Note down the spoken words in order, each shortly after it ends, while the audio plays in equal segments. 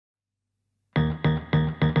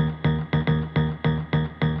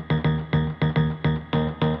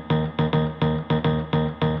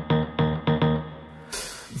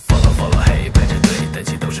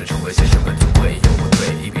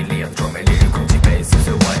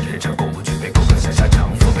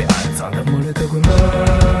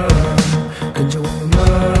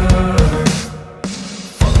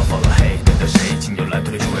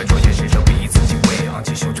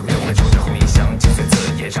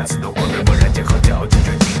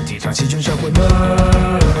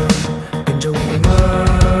跟着我们，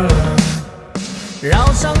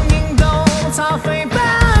绕上银斗，擦飞半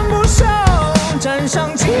不朽，站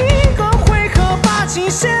上几个回合，霸气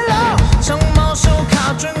泄露，长矛手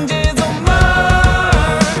卡准节奏门，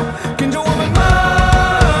跟着我们，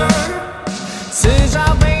刺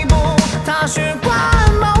扎背部，踏血管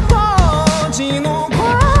爆破，激怒过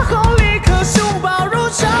后立刻凶暴如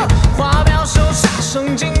仇，花表手杀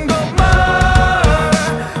生进宫门，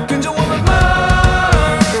跟着我们，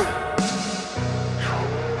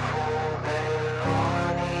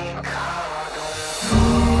野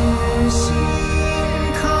心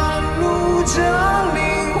看路着灵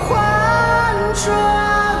魂纯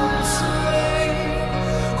粹，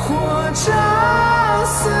或者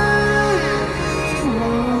肆意妄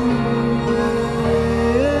为，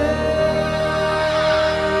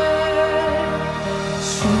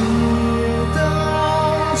直到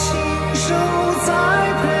亲手栽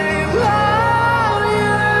培了叶，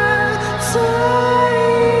最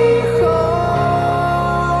后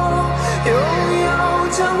又要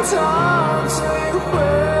将它摧毁。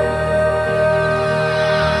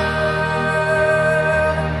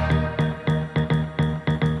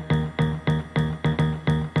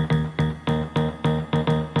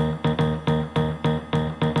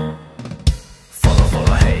Follow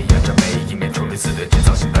hey，仰着眉，迎面冲绿似的制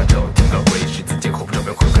造新大洲，听到鬼十字剑后不着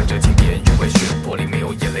边，回看着经典，鱼尾血玻璃没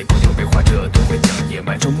有眼泪，骨头被划着，都会将野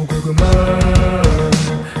蛮众目睽睽们，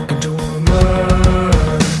跟着我们，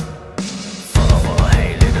 Follow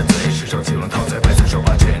hey，咧着嘴，失手七龙套在白色手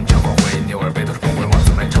把拳，张光辉，牛耳背都是光棍，王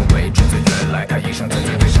子们成为至尊，原来他一生在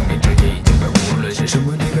对生命之意，敬畏无论是什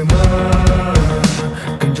么地位们，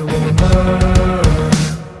跟着我们，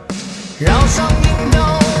绕上银斗，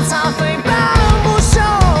擦飞半不朽，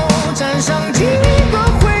站上几个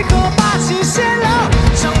回合，霸气泄露，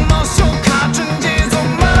长矛手卡准节奏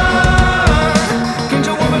门，跟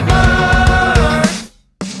着我们，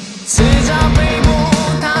刺扎背部，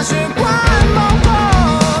踏血管爆破，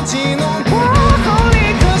激怒过后立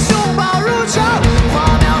刻凶暴如仇，花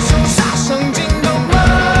表手杀生进宫门，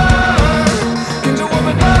跟着我们，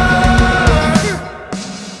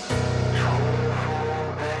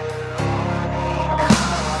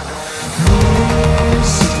野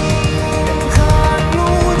心看路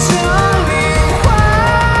着灵魂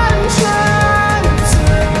纯粹，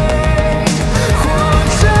或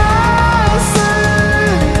者肆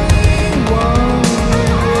意妄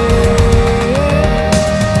为，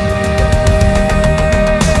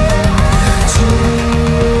直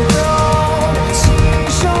到亲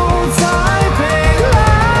手栽培了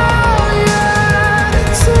叶，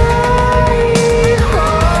最后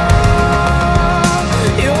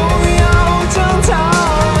又要将它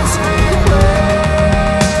摧毁。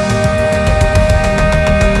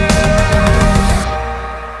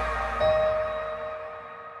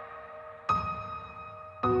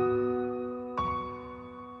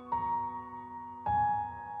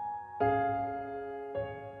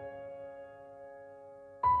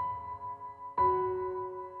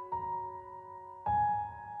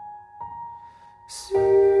See